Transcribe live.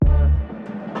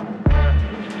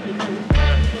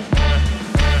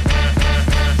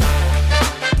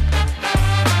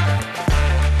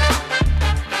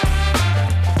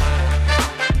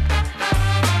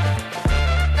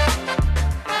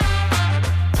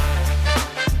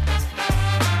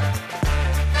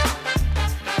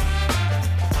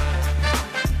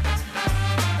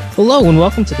Hello and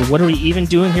welcome to the What Are We Even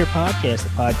Doing Here podcast, the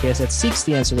podcast that seeks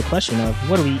to answer the question of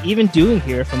what are we even doing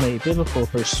here from a biblical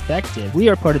perspective. We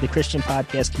are part of the Christian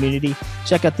podcast community.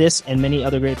 Check out this and many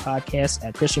other great podcasts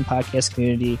at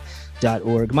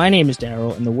christianpodcastcommunity.org. My name is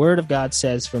Daryl, and the Word of God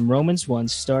says from Romans 1,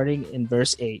 starting in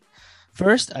verse 8,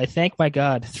 "First, I thank my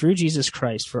God through Jesus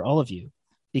Christ for all of you,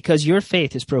 because your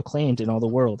faith is proclaimed in all the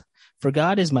world. For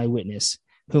God is my witness,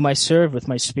 whom I serve with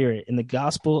my spirit in the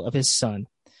gospel of his Son,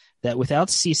 that without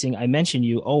ceasing I mention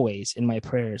you always in my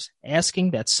prayers,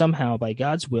 asking that somehow by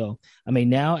God's will I may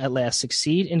now at last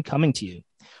succeed in coming to you.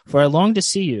 For I long to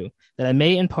see you, that I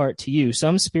may impart to you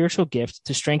some spiritual gift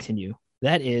to strengthen you.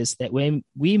 That is, that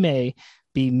we may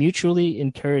be mutually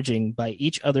encouraging by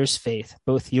each other's faith,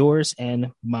 both yours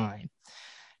and mine."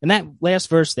 And that last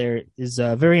verse there is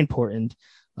very important.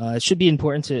 It should be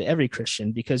important to every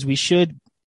Christian, because we should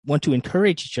want to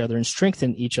encourage each other and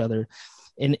strengthen each other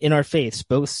in our faiths,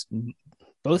 both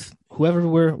whoever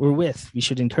we're with. We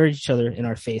should encourage each other in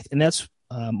our faith. And that's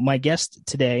my guest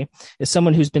today is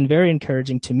someone who's been very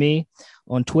encouraging to me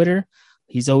on Twitter.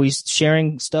 He's always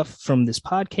sharing stuff from this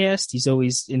podcast. He's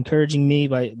always encouraging me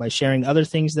by sharing other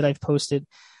things that I've posted.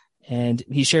 And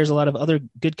he shares a lot of other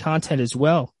good content as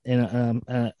well. And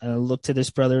I look to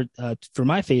this brother for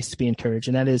my faith to be encouraged,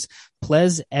 and that is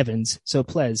Ples Evans. So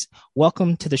Ples,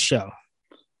 welcome to the show.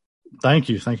 Thank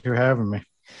you. Thank you for having me.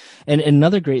 And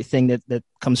another great thing that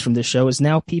comes from this show is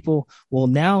now people will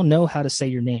now know how to say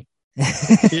your name.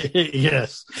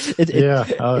 Yes.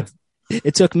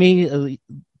 It took me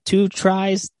 2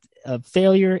 tries of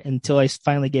failure until I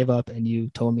finally gave up and you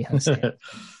told me how to say it.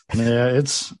 Yeah,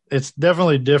 it's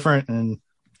definitely different. And,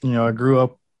 I grew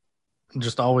up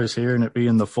just always hearing it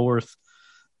being the fourth.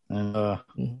 And I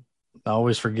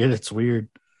always forget it's weird.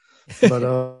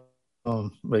 But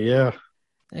yeah.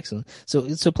 Excellent.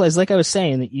 So Ples, like I was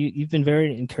saying, that you've been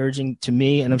very encouraging to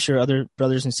me, and I'm sure other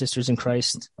brothers and sisters in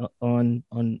Christ on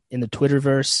in the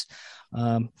Twitterverse.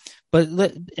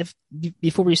 But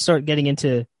before we start getting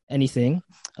into anything,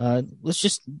 let's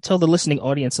just tell the listening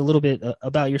audience a little bit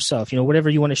about yourself. Whatever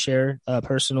you want to share,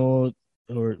 personal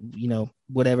or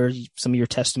whatever, some of your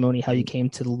testimony, how you came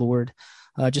to the Lord,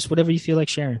 just whatever you feel like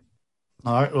sharing.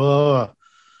 All right. Well,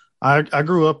 I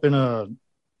grew up in a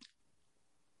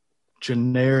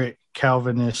generic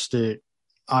Calvinistic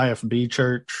IFB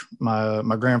church.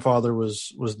 My grandfather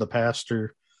was the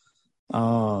pastor,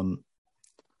 and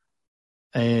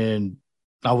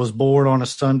I was born on a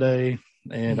Sunday,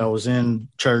 and I was in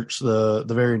church the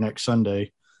very next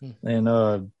Sunday, and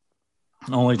the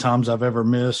only times I've ever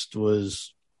missed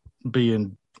was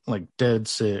being like dead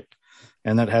sick,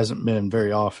 and that hasn't been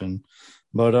very often.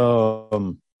 But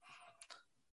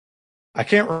I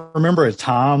can't remember a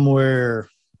time where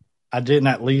I didn't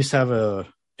at least have a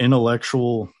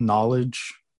intellectual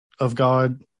knowledge of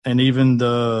God, and even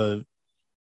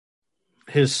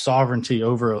his sovereignty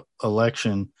over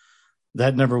election.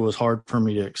 That never was hard for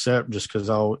me to accept, just because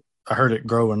I heard it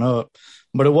growing up.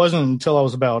 But it wasn't until I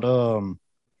was about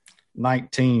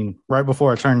 19, right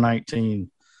before I turned 19,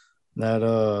 that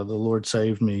the Lord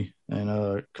saved me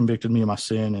and convicted me of my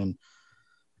sin. And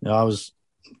I was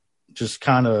just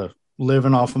kind of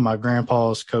living off of my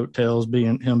grandpa's coattails,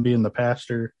 being the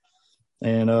pastor,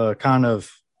 and I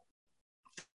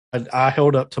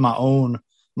held up to my own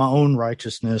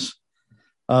righteousness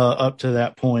up to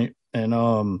that point. And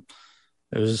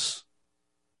it was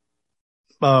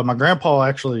my grandpa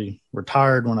actually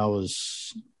retired when I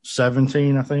was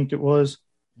 17, I think it was.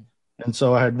 And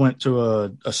so I had went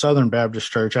to a Southern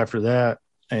Baptist church after that,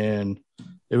 and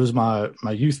it was my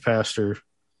youth pastor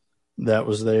that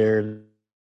was there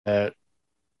that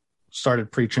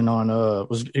started preaching on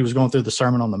he was going through the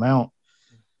Sermon on the Mount,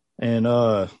 and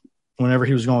whenever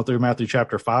he was going through Matthew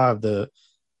chapter 5,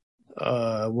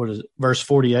 verse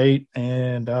 48,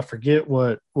 and I forget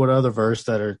what other verse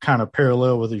that are kind of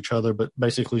parallel with each other, but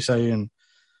basically saying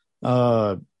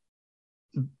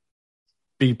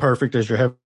be perfect as your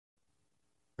heavenly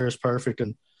Father is perfect.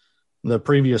 And the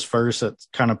previous verse that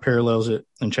kind of parallels it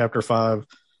in chapter 5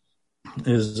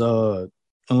 is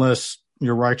unless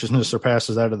your righteousness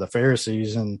surpasses that of the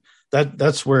Pharisees. And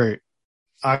that's where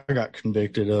I got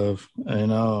convicted of.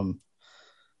 And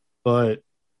but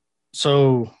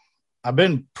so I've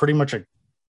been pretty much a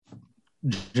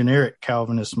generic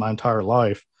Calvinist my entire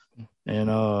life.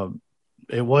 And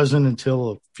it wasn't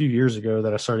until a few years ago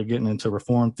that I started getting into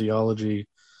Reformed theology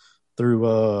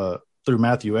through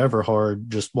Matthew Everhard,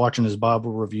 just watching his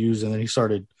Bible reviews. And then he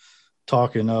started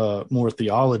talking more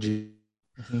theology.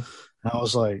 Mm-hmm. And I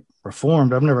was like,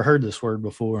 Reformed? I've never heard this word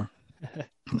before.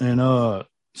 And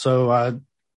so I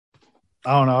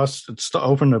don't know, it's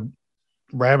opened a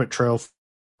rabbit trail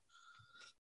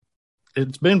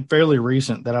it's been fairly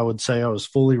recent that I would say I was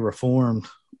fully reformed,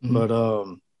 but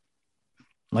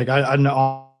like I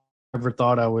never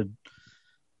thought I would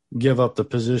give up the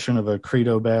position of a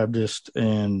Credo Baptist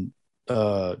and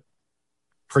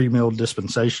pre-mill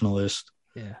dispensationalist.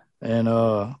 Yeah. And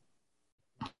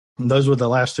those were the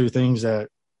last two things that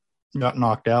got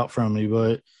knocked out from me.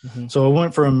 But so I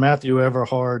went from Matthew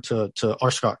Everhard to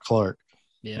R. Scott Clark.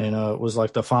 Yeah. And it was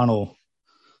like the final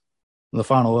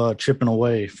chipping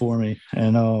away for me.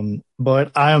 And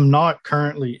but I am not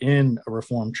currently in a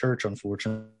Reformed church,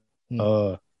 unfortunately.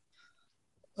 My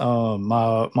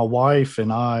wife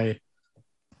and I,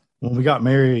 when we got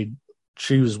married,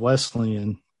 she was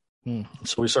Wesleyan.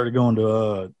 So we started going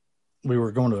to we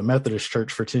were going to a Methodist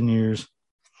church for 10 years.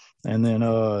 And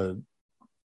then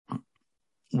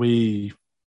we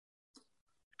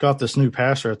got this new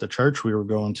pastor at the church we were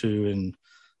going to, and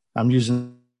I'm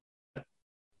using it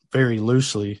very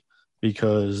loosely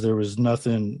because there was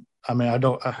nothing. I mean,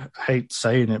 I hate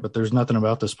saying it, but there's nothing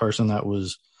about this person that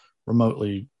was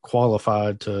remotely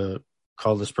qualified to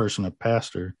call this person a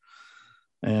pastor.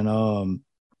 And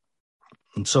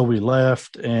so we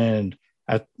left, and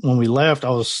when we left,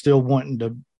 I was starting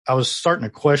to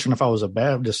question if I was a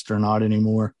Baptist or not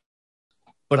anymore,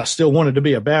 but I still wanted to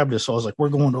be a Baptist. So I was like, we're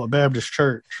going to a Baptist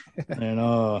church. And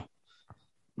I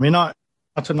mean, not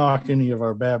to knock any of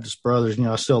our Baptist brothers,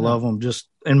 I still love them. Just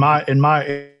in my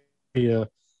area,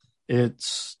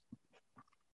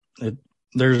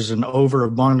 there's an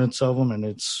overabundance of them, and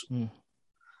it's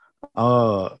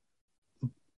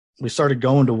we started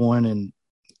going to one, and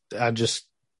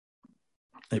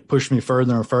it pushed me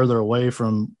further and further away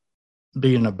from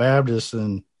being a Baptist.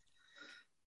 And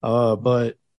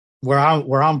but where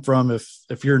I'm from,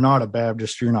 if you're not a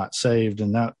Baptist, you're not saved,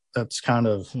 and that's kind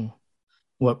of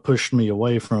what pushed me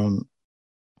away from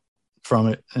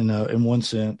it in one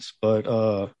sense. But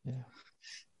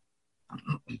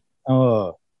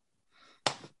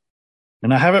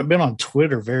and I haven't been on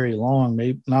Twitter very long,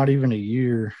 maybe not even a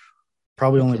year,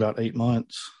 probably only about 8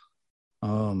 months.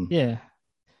 Yeah,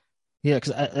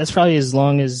 because that's probably as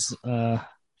long as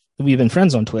we've been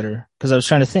friends on Twitter. Because I was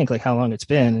trying to think like how long it's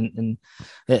been, and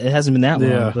it hasn't been that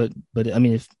long. But I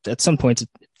mean, if at some points it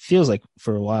feels like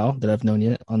for a while that I've known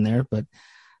you on there. But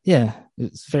yeah,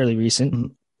 it's fairly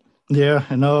recent. Yeah,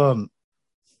 and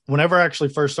whenever I actually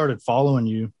first started following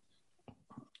you,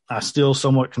 I still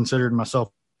somewhat considered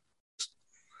myself,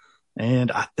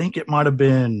 and I think it might have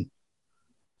been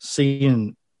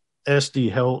seeing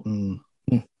SD Helton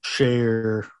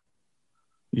share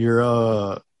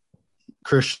your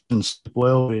Christian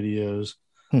Well videos.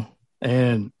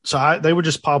 And so they would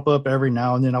just pop up every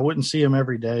now and then. I wouldn't see them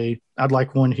every day. I'd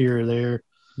like one here or there.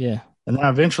 Yeah. And then I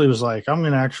eventually was like, I'm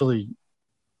going to actually,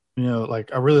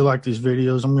 like I really like these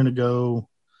videos. I'm going to go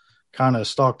kind of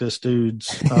stalk this dude's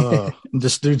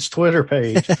Twitter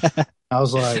page. I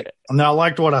was like, and then I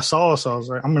liked what I saw. So I was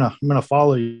like, I'm going to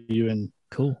follow you. And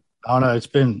cool. I don't know. It's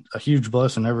been a huge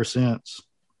blessing ever since.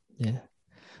 Yeah.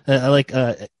 I like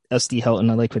SD Helton.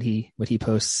 I like what he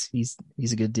posts. He's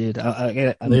a good dude.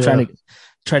 I'm trying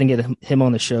to get him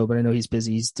on the show, but I know he's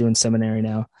busy. He's doing seminary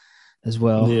now as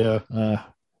well. Yeah.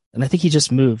 And I think he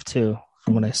just moved too,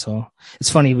 from what I saw. It's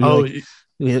funny. We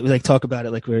like talk about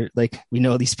it like we're like we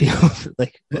know these people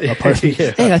like apart from,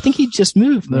 hey, I think he just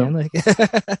moved, man. Like,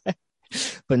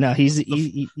 but no, he's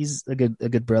a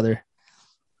good brother.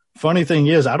 Funny thing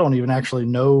is, I don't even actually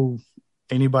know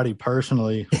anybody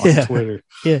personally on Twitter.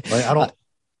 Yeah, like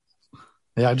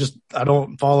I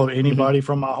don't follow anybody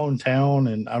from my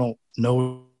hometown, and I don't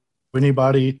know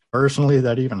anybody personally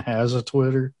that even has a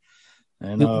Twitter.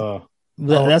 And I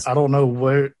don't know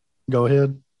where. Go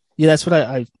ahead. Yeah, that's what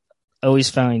I always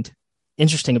find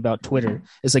interesting about Twitter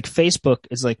is like Facebook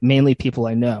is like mainly people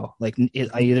I know. Like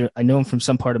I know them from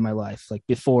some part of my life. Like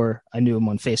before I knew them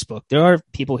on Facebook. There are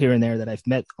people here and there that I've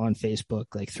met on Facebook,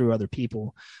 like through other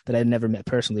people that I'd never met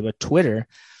personally. But Twitter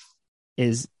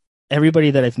is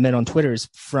everybody that I've met on Twitter is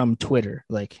from Twitter.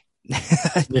 Like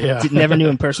never knew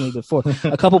him personally before.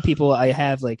 A couple people I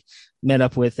have like met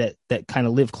up with that kind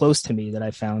of live close to me that I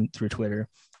found through Twitter.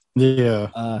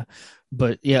 Yeah.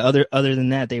 But yeah, other than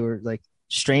that, they were like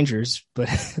strangers, but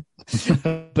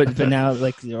now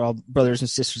like they're all brothers and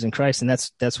sisters in Christ, and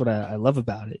that's what I love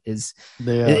about it is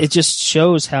it just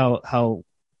shows how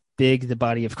big the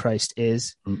body of Christ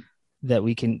is, that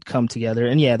we can come together.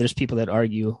 And yeah, there's people that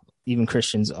argue, even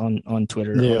Christians on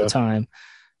Twitter all the time,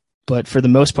 but for the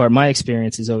most part, my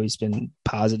experience has always been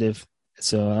positive.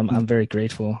 So I'm very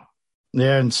grateful.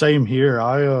 Yeah, and same here.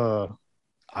 I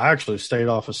actually stayed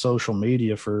off of social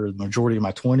media for the majority of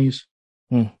my 20s.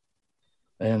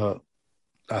 And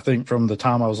I think from the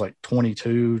time I was like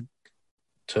 22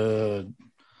 to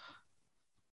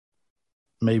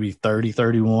maybe 30,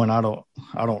 31. I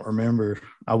don't remember.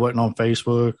 I wasn't on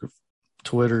Facebook,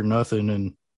 Twitter,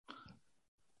 nothing.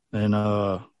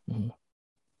 And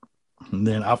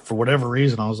then for whatever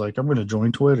reason, I was like, I'm going to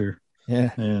join Twitter.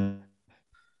 Yeah. And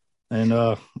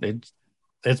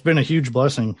it's been a huge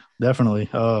blessing. Definitely.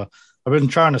 I've been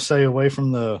trying to stay away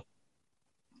from the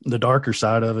darker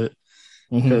side of it,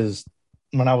 because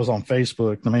when I was on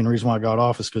Facebook, the main reason why I got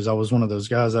off is because I was one of those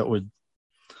guys that would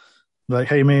be like,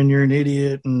 hey man, you're an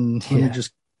idiot, and let me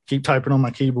just keep typing on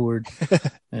my keyboard.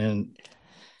 And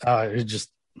it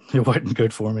wasn't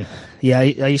good for me. Yeah,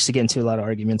 I used to get into a lot of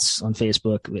arguments on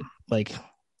Facebook with, like,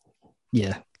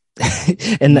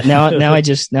 and now I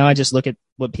just look at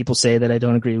what people say that I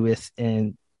don't agree with,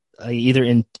 and I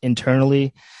either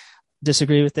internally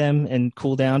disagree with them and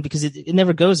cool down, because it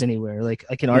never goes anywhere. Like,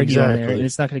 I can argue on there and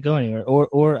it's not going to go anywhere.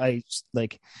 Or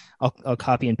I'll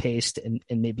copy and paste and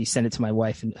maybe send it to my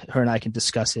wife, and her and I can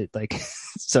discuss it. Like,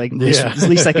 so at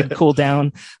least I can cool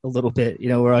down a little bit,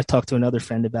 where I talk to another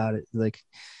friend about it, like,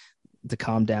 to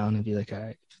calm down and be like, all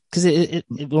right. Because it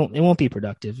won't be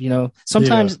productive.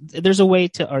 Sometimes there's a way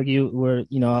to argue where,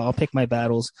 I'll pick my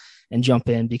battles and jump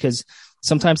in, because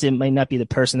sometimes it might not be the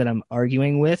person that I'm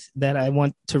arguing with that I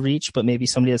want to reach, but maybe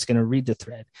somebody that's going to read the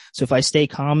thread. So if I stay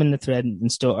calm in the thread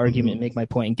and still argue and make my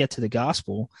point and get to the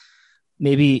gospel,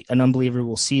 maybe an unbeliever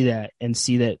will see that and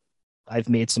see that I've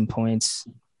made some points.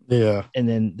 Yeah. And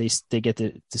then they get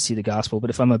to see the gospel.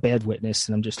 But if I'm a bad witness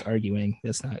and I'm just arguing,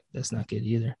 that's not good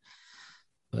either.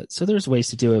 But so there's ways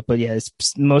to do it. But yeah,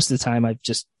 most of the time I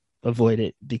just avoid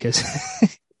it, because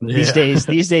these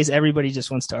days everybody just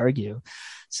wants to argue.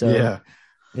 So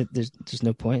there's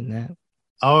no point in that.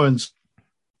 Oh, and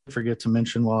forget to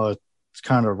mention, while it's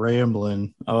kind of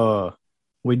rambling,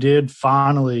 we did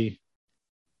finally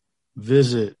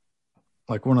visit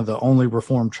like one of the only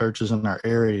Reformed churches in our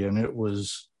area, and it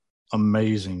was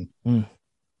amazing.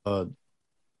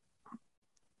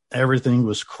 Everything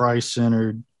was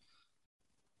Christ-centered.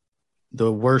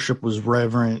 The worship was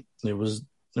reverent. There was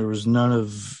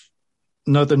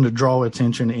nothing to draw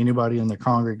attention to anybody in the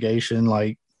congregation,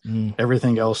 like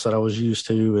everything else that I was used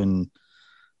to. And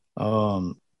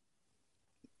that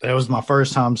was my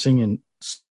first time singing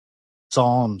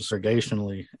Psalms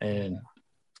congregationally, and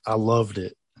I loved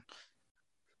it.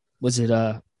 Was it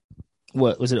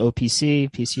what was it?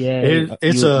 OPC, PCA?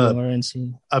 It's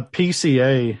URNC? A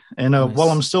PCA, and Nice. While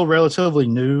I'm still relatively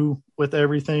new with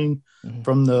everything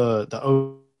from the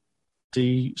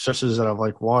OPC services that I've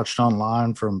like watched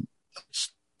online from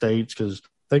states, because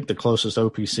I think the closest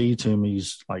OPC to me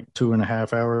is like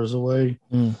 2.5 hours away.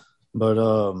 But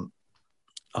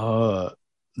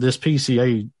this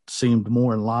PCA seemed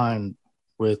more in line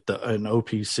with an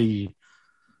OPC.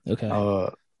 Okay.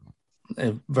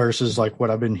 Versus like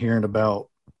what I've been hearing about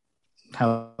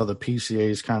how the PCA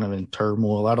is kind of in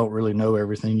turmoil. I don't really know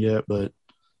everything yet, but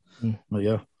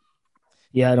yeah.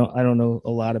 Yeah, I don't know a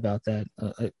lot about that.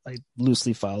 I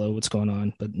loosely follow what's going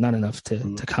on, but not enough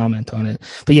to comment on it.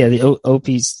 But yeah, the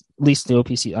OPC, at least the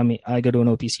OPC. I mean, I go to an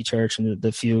OPC church, and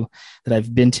the few that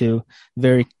I've been to,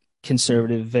 very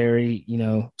conservative, very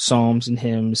psalms and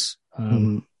hymns,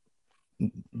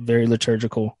 very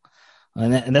liturgical,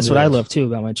 and that's what I love too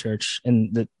about my church,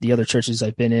 and the other churches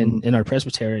I've been in our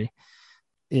presbytery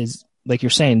is, like you're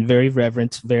saying, very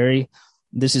reverent, very.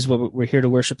 This is what we're here to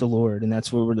worship the Lord, and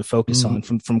that's what we're to focus on.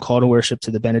 From call to worship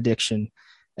to the benediction,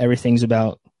 everything's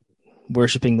about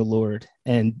worshiping the Lord,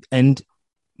 and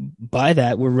by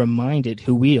that we're reminded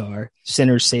who we are,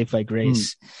 sinners saved by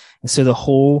grace. And so the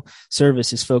whole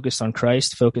service is focused on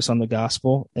Christ, focused on the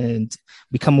gospel, and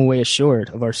we come away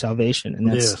assured of our salvation.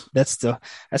 And that's the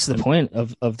point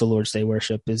of the Lord's Day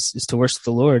worship is to worship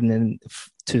the Lord, and then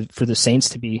for the saints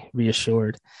to be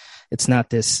reassured. It's not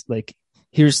this like,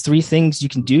 here's 3 things you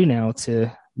can do now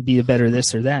to be a better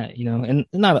this or that, and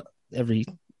not every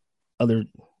other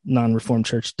non-Reformed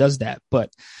church does that,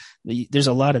 but there's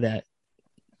a lot of that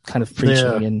kind of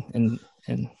preaching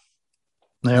and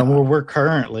where we're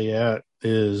currently at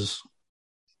is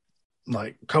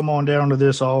like, come on down to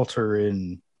this altar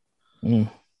and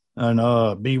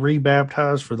be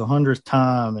rebaptized for the 100th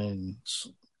time. And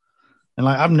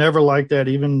like, I've never liked that,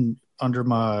 even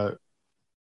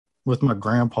with my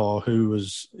grandpa, who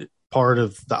was part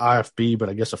of the IFB, but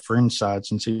I guess a friend's side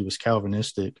since he was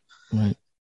Calvinistic. Right.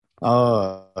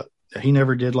 He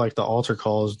never did like the altar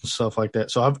calls and stuff like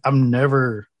that. So I've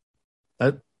never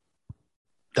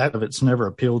that of it's never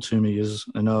appealed to me. It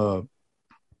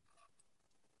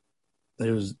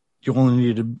was, you only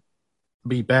need to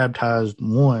be baptized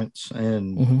once,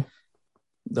 and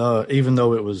even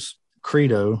though it was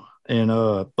credo, and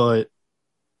but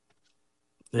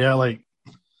Yeah, like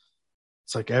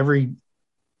it's like I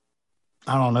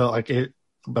don't know, like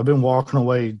I've been walking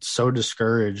away so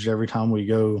discouraged every time we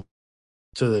go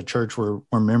to the church we're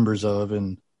members of,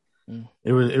 and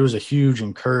it was a huge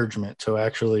encouragement to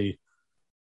actually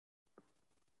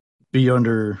be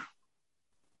under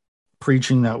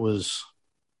preaching that was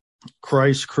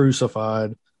Christ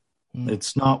crucified.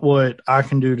 It's not what I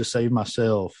can do to save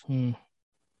myself,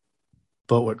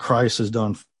 but what Christ has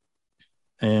done.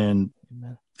 And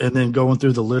Amen. And then going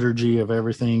through the liturgy of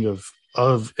everything of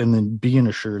and then being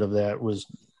assured of that was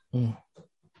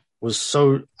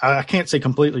so, I can't say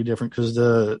completely different, because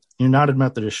the United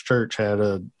Methodist Church had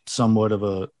a somewhat of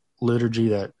a liturgy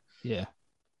that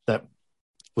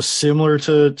was similar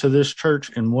to this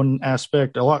church in one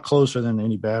aspect, a lot closer than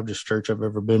any Baptist church I've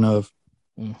ever been of.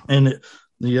 And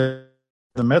the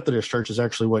Methodist Church is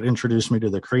actually what introduced me to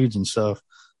the creeds and stuff.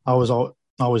 I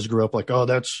always grew up like, oh,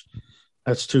 that's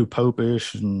too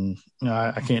popish, and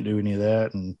I can't do any of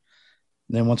that. And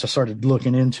then once I started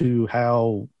looking into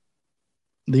how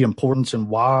the importance and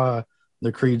why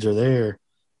the creeds are there,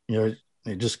 it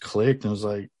just clicked, and it was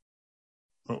like,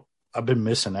 oh, I've been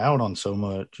missing out on so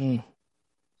much.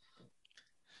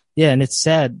 Yeah, and it's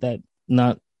sad that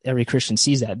not every Christian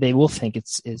sees that. They will think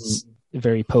it's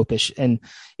very popish. And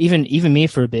even me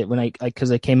for a bit, when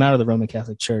because I came out of the Roman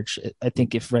Catholic Church, I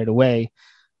think if right away,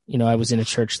 I was in a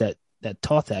church that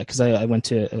taught that, because I went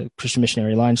to a Christian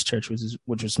Missionary Alliance church,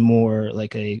 which was more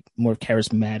like a more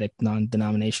charismatic,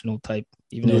 non-denominational type,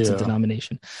 even though it's a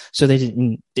denomination. So they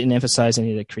didn't emphasize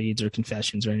any of the creeds or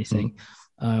confessions or anything.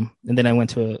 And then I went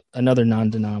to another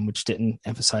non-denom, which didn't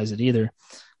emphasize it either.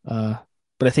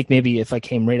 But I think maybe if I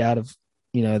came right out of,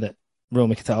 that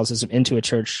Roman Catholicism into a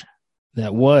church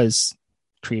that was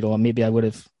creedal, maybe I would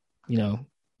have,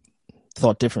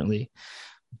 thought differently.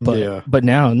 But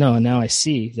now I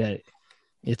see that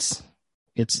it's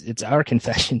our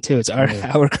confession too. It's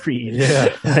our creed.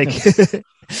 Yeah. Like,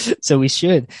 so we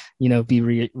should,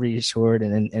 be reassured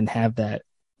and have that,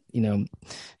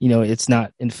 it's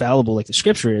not infallible like the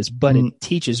scripture is, but it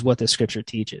teaches what the scripture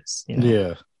teaches.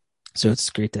 Yeah. So it's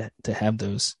great to have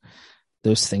those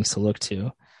things to look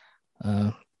to.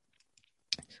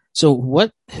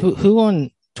 So who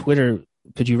on Twitter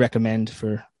could you recommend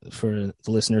for the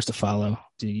listeners to follow?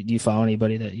 Do you follow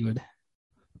anybody that you would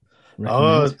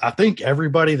recommend? I think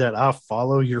everybody that I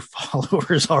follow, your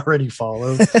followers already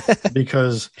follow,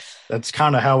 because that's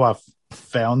kind of how I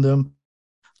found them.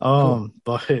 Cool.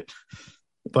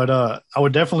 But I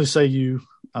would definitely say you,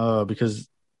 because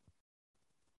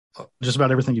just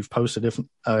about everything you've posted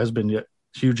has been a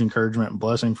huge encouragement and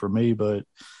blessing for me. But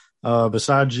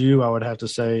besides you, I would have to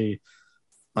say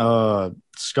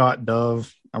Scott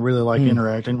Dove. I really like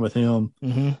interacting with him.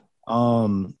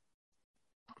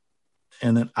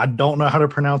 And then I don't know how to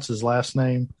pronounce his last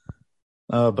name,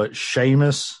 but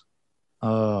Seamus,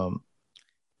 the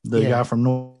guy from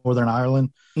Northern Ireland,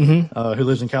 who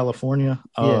lives in California,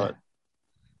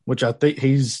 which I think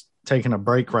he's taking a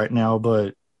break right now,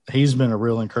 but he's been a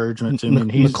real encouragement to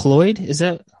me. McLeod, is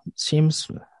that Seamus?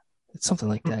 It's something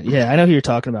like that. Yeah, I know who you're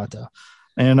talking about though.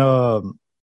 And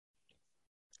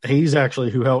he's actually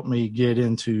who helped me get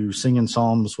into singing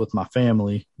psalms with my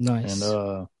family. Nice.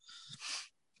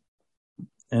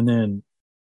 And then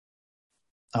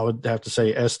I would have to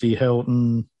say SD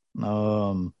Helton.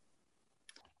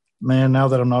 Man, now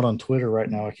that I'm not on Twitter right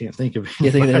now, I can't think of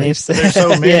anybody. There's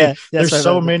so many. There's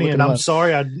so many, and I'm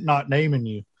sorry I'm not naming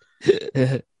you.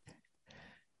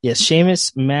 Yes,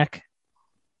 Seamus Mac.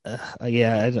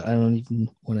 I don't even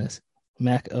want to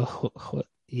Mac.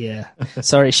 Yeah,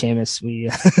 sorry, Seamus. We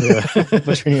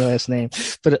butchered your last name,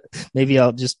 but maybe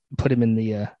I'll just put him in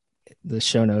the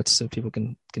show notes so people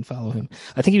can follow him.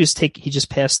 I think he just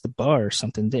passed the bar or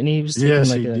something, didn't he? He was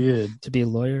taking he did, to be a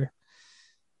lawyer.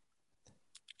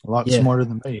 A lot smarter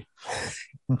than me.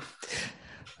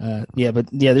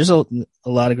 There's a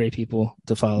lot of great people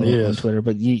to follow on Twitter.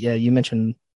 But you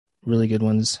mentioned really good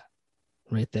ones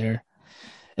right there.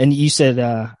 And you said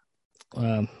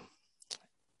R.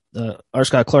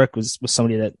 Scott Clark was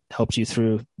somebody that helped you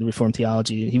through the Reformed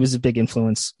theology. He was a big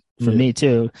influence for me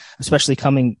too, especially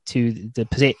coming to the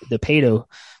Paedo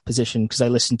position, because I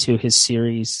listened to his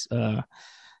series, I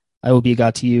Will Be a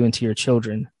God to You and to Your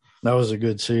Children. That was a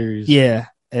good series. Yeah.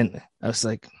 And I was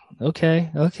like, okay.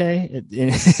 I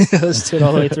listened to it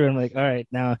all the way through. I'm like, all right,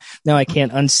 now I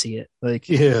can't unsee it. Like,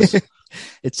 yes.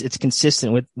 It's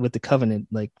consistent with the covenant.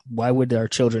 Like, why would our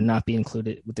children not be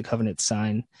included with the covenant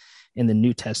sign in the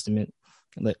New Testament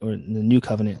or in the New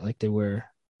Covenant like they were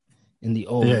in the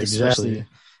Old? Yeah, exactly.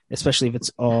 Especially if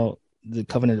it's all the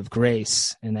covenant of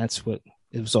grace, and that's what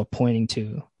it was all pointing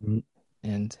to.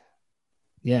 And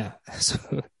Yeah. So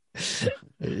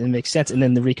it makes sense. And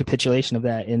then the recapitulation of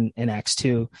that in Acts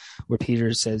 2, where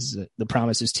Peter says the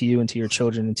promises to you and to your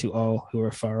children and to all who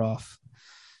are far off.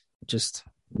 It just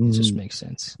makes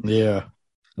sense. Yeah.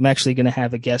 I'm actually going to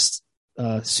have a guest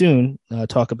soon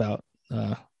talk about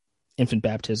infant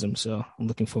baptism. So I'm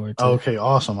looking forward to Okay,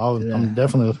 awesome. I'm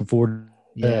definitely looking forward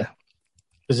to that.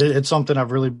 Because it's something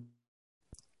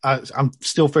I'm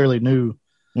still fairly new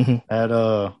at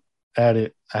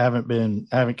it. I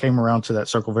haven't came around to that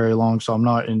circle very long, so I'm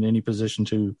not in any position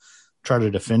to try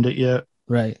to defend it yet.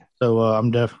 Right. So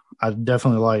I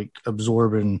definitely like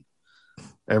absorbing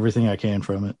everything I can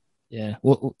from it. Yeah.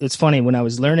 Well, it's funny, when I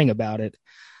was learning about it,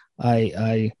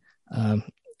 I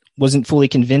wasn't fully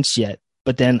convinced yet,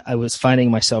 but then I was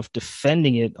finding myself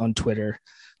defending it on Twitter.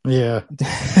 Yeah.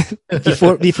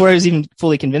 before I was even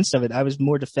fully convinced of it, I was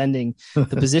more defending the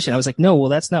position. I was like, no, well,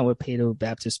 that's not what Paedo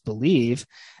Baptists believe.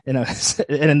 And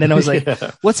then I was like,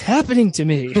 what's happening to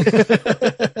me?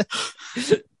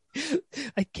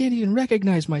 I can't even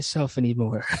recognize myself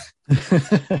anymore.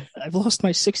 I've lost my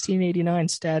 1689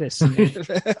 status.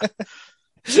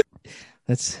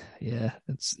 It's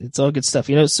all good stuff.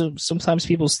 So sometimes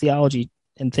people's theology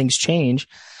and things change.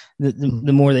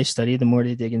 The more they study, the more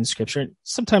they dig into scripture.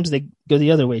 Sometimes they go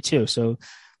the other way too. So,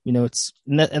 and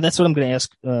that's what I'm going to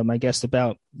ask my guest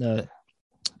about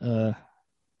Paedo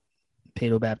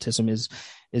baptism is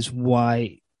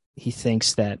why he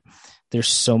thinks that there's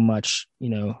so much,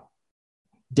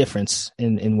 difference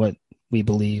in what we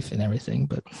believe and everything.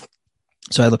 But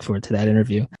so I look forward to that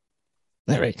interview.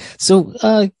 All right. So,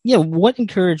 what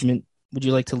encouragement would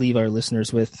you like to leave our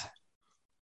listeners with?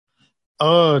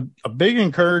 A big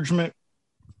encouragement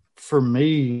for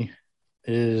me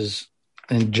is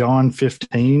in John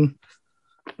 15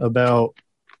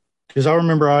 because I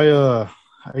remember I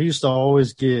used to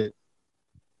always get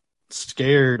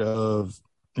scared of,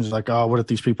 it's like, oh, what if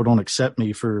these people don't accept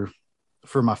me for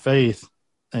my faith?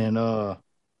 And I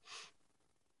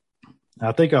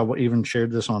think I even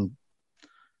shared this on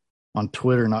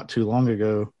Twitter not too long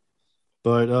ago,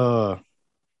 but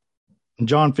in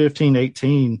John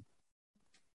 15:18,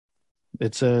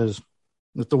 it says,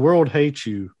 if the world hates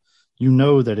you, you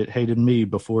know that it hated me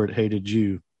before it hated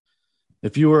you.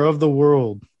 If you were of the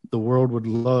world would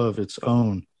love its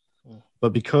own.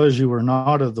 But because you were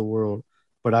not of the world,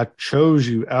 but I chose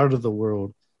you out of the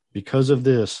world, because of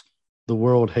this, the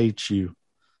world hates you.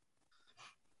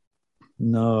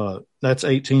 No, that's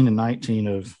 18 and 19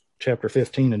 of chapter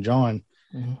 15 of John.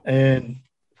 Mm-hmm. And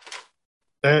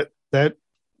that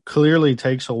clearly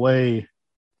takes away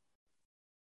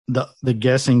the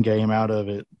guessing game out of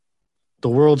it. The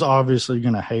world's obviously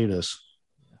going to hate us,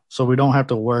 so we don't have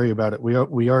to worry about it. We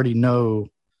already know,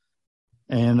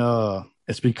 and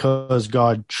it's because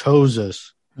God chose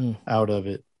us out of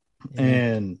it. Yeah.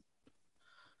 And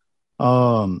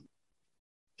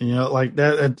like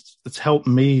that, it's helped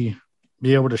me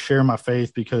be able to share my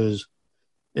faith, because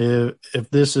if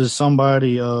this is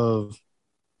somebody that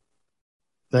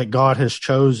God has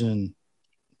chosen,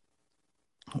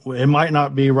 it might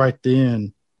not be right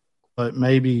then, but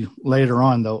maybe later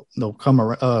on they'll come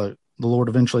around. The Lord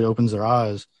eventually opens their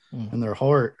eyes and their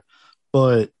heart.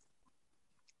 But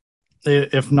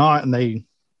if not, and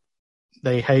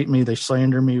they hate me, they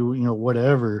slander me,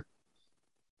 whatever,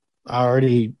 I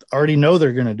already know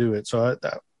they're going to do it. So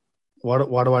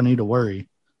why do I need to worry?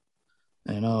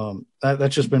 And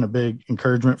that's just been a big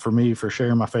encouragement for me, for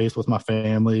sharing my faith with my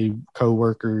family,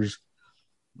 coworkers,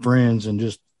 friends, and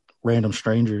just random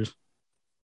strangers.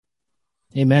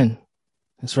 Amen.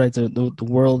 That's right. The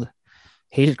world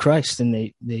hated Christ,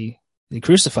 and they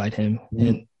crucified him,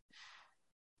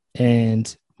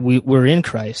 and we're in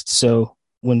Christ. So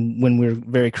when we're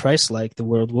very Christ-like, the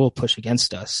world will push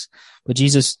against us. But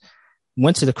Jesus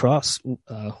went to the cross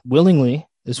willingly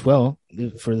as well.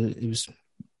 It was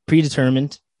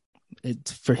predetermined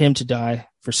for him to die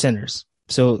for sinners.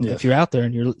 So if you're out there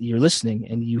and you're listening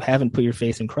and you haven't put your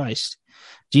faith in Christ,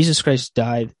 Jesus Christ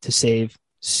died to save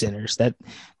sinners.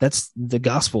 That's the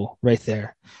gospel right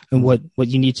there. And what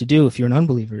you need to do if you're an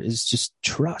unbeliever is just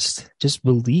just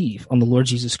believe on the Lord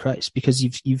Jesus Christ, because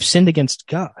you've sinned against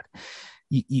God.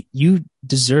 You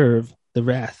deserve the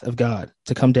wrath of God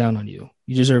to come down on you.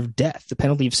 You deserve death. The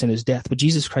penalty of sin is death. But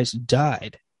Jesus Christ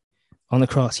died on the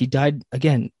cross. He died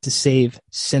again to save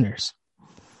sinners.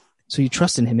 So you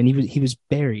trust in him, and he was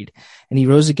buried, and he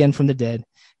rose again from the dead,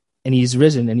 and he's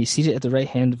risen, and he's seated at the right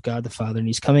hand of God the Father, and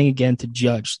he's coming again to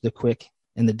judge the quick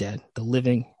and the dead, the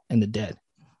living and the dead.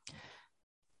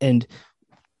 And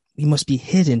we must be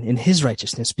hidden in his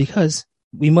righteousness, because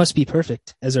we must be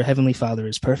perfect as our Heavenly Father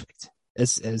is perfect.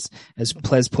 as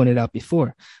Ples pointed out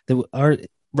before, that our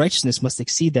righteousness must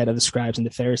exceed that of the scribes and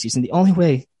the Pharisees. And the only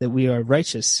way that we are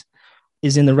righteous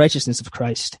is in the righteousness of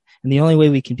Christ. And the only way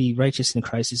we can be righteous in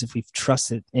Christ is if we've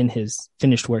trusted in his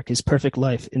finished work, his perfect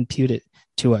life imputed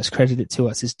to us, credited to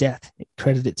us, his death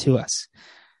credited to us.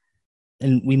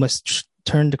 And we must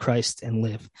turn to Christ and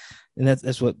live. And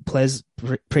that's what Ples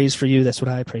prays for you. That's what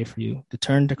I pray for you, to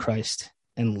turn to Christ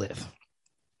and live.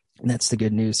 And that's the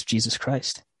good news of Jesus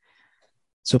Christ.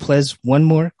 So Ples, one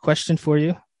more question for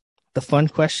you. The fun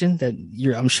question that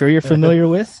I'm sure you're familiar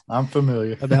with. I'm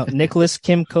familiar. About Nicholas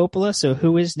Kim Coppola. So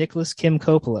who is Nicholas Kim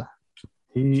Coppola?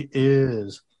 He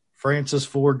is Francis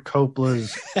Ford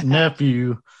Coppola's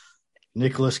nephew,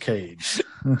 Nicolas Cage.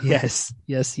 Yes,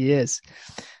 he is.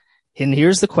 And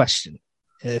here's the question.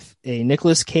 If a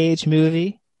Nicolas Cage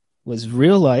movie was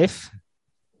real life,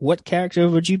 what character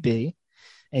would you be?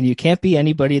 And you can't be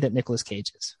anybody that Nicolas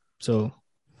Cage is. So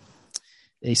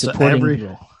a supporting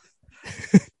role.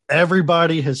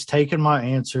 Everybody has taken my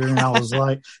answer, and I was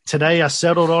like, today I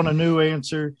settled on a new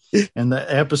answer. And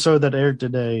the episode that aired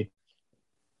today,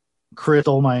 Chris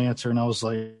stole my answer, and I was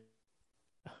like,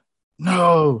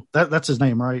 no, that's his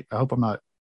name, right? I hope I'm not.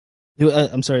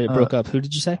 I'm sorry, it broke up. Who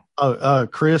did you say?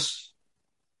 Chris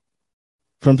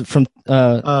from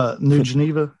New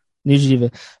Geneva. New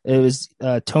Geneva. It was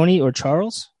Tony or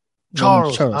Charles.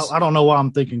 Charles. I don't know why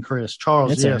I'm thinking Chris.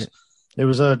 Charles. That's yes. Right. It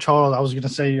was Charles. I was going to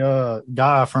say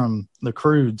Guy from the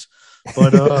Croods,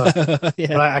 but yeah.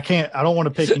 but I can't. I don't want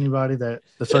to pick anybody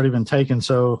that's already been taken.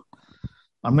 So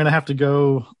I'm going to have to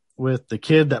go with the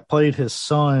kid that played his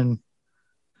son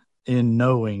in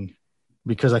Knowing,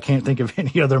 because I can't think of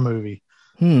any other movie.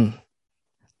 You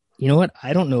know what?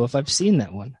 I don't know if I've seen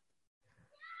that one.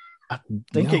 I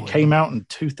think it came out in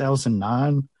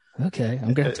 2009. Okay,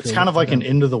 it's kind of like an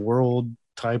end of the world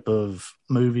type of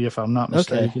movie, if I'm not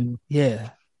mistaken. Okay. Yeah.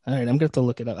 All right, I'm going to have to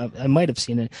look it up. I might have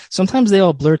seen it. Sometimes they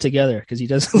all blur together because he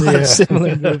does a lot of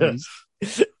similar movies.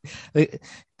 I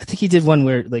think he did one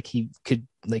where like he could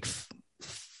like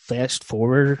fast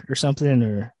forward or something,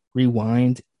 or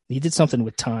rewind. He did something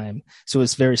with time, so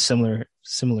it's very similar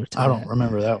to I don't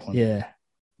remember that one. Yeah,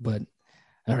 but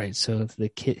all right. So the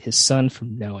kid, his son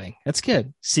from Knowing. That's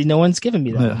good. See, no one's given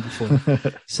me that one before,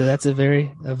 so that's a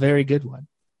very good one.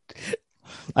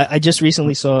 I just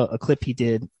recently saw a clip he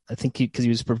did. I think because he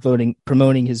was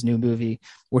promoting his new movie,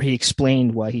 where he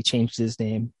explained why he changed his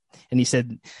name, and he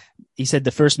said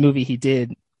the first movie he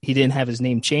did, he didn't have his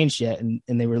name changed yet, and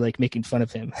they were like making fun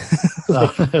of him,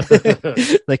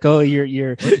 like, oh,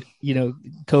 you're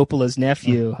Coppola's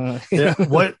nephew, huh? Yeah.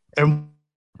 What and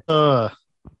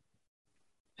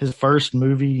his first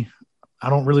movie, I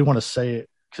don't really want to say it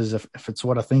because if it's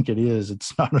what I think it is,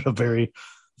 it's not a very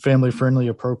family friendly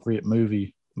appropriate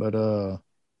movie. But the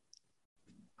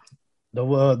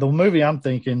movie I'm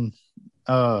thinking,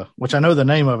 which I know the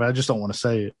name of it, I just don't want to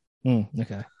say it.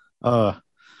 Okay.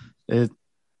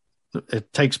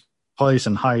 It takes place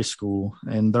in high school,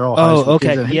 and they're all high school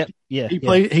okay. Kids,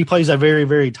 he plays a very,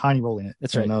 very tiny role in it.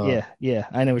 That's right. Yeah.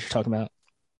 I know what you're talking about.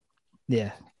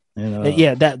 Yeah.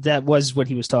 And, that was what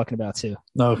he was talking about too.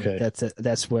 Okay.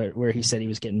 That's where he said he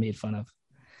was getting made fun of.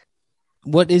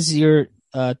 What is your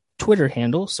Twitter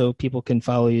handle so people can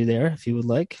follow you there if you would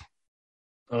like?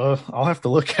 I'll have to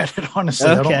look at it, honestly.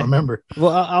 Okay. I don't remember.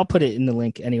 Well, I'll put it in the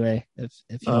link anyway, if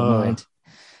you don't mind.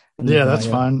 Yeah, that's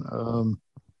fine.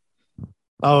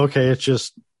 Okay. It's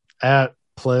just at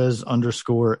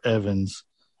Ples_Evans.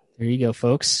 There you go,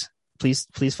 folks.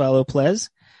 Please follow Ples,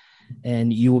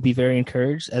 and you will be very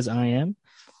encouraged, as I am.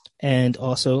 And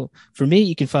also for me,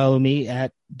 you can follow me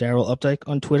at Daryl Updike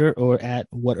on Twitter, or at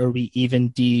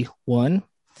WhatAreWeEvenD1.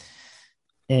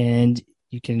 And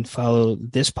you can follow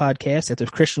this podcast at the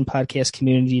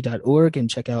ChristianPodcastCommunity.org and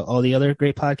check out all the other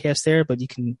great podcasts there. But you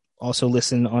can also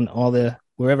listen on all the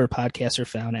wherever podcasts are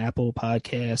found, Apple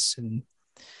Podcasts and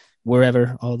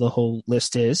wherever all the whole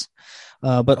list is.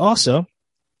 But also,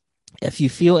 if you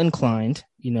feel inclined,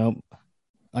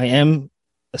 I am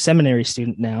a seminary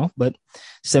student now, but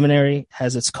seminary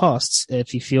has its costs.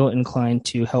 If you feel inclined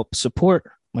to help support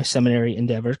my seminary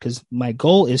endeavor, because my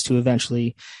goal is to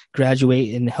eventually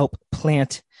graduate and help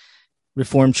plant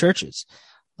Reformed churches.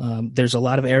 There's a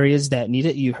lot of areas that need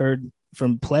it. You heard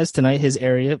from Ples tonight, his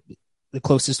area, the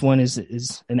closest one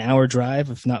is an hour drive,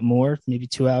 if not more, maybe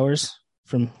 2 hours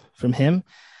from him.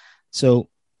 So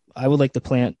I would like to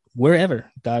plant wherever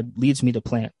God leads me to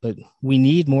plant, but we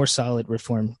need more solid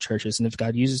Reformed churches. And if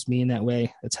God uses me in that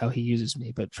way, that's how he uses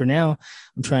me. But for now,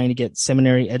 I'm trying to get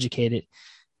seminary educated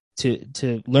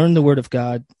to learn the word of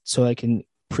God so I can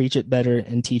preach it better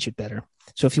and teach it better.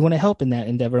 So if you want to help in that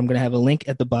endeavor, I'm going to have a link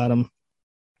at the bottom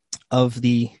of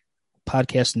the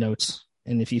podcast notes.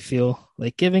 And if you feel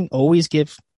like giving, always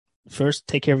give. First,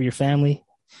 take care of your family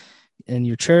and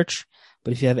your church.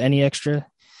 But if you have any extra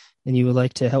and you would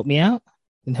like to help me out,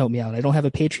 then help me out. I don't have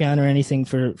a Patreon or anything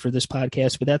for this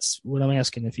podcast, but that's what I'm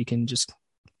asking. If you can just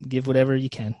give whatever you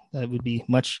can, that would be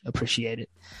much appreciated.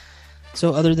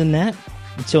 So other than that,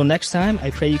 until next time, I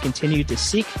pray you continue to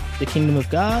seek the kingdom of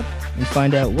God and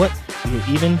find out what you're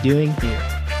even doing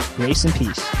here. Grace and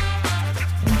peace.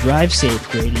 And drive safe,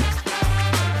 Grady.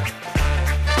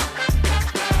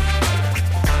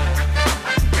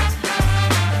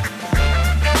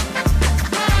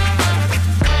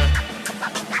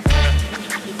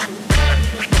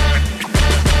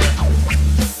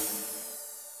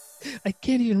 I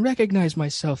can't even recognize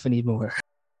myself anymore.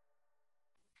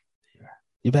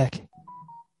 You're back.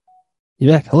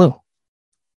 You're back. Hello.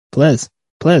 Plez.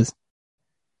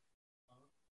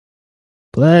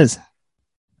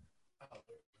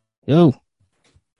 Yo.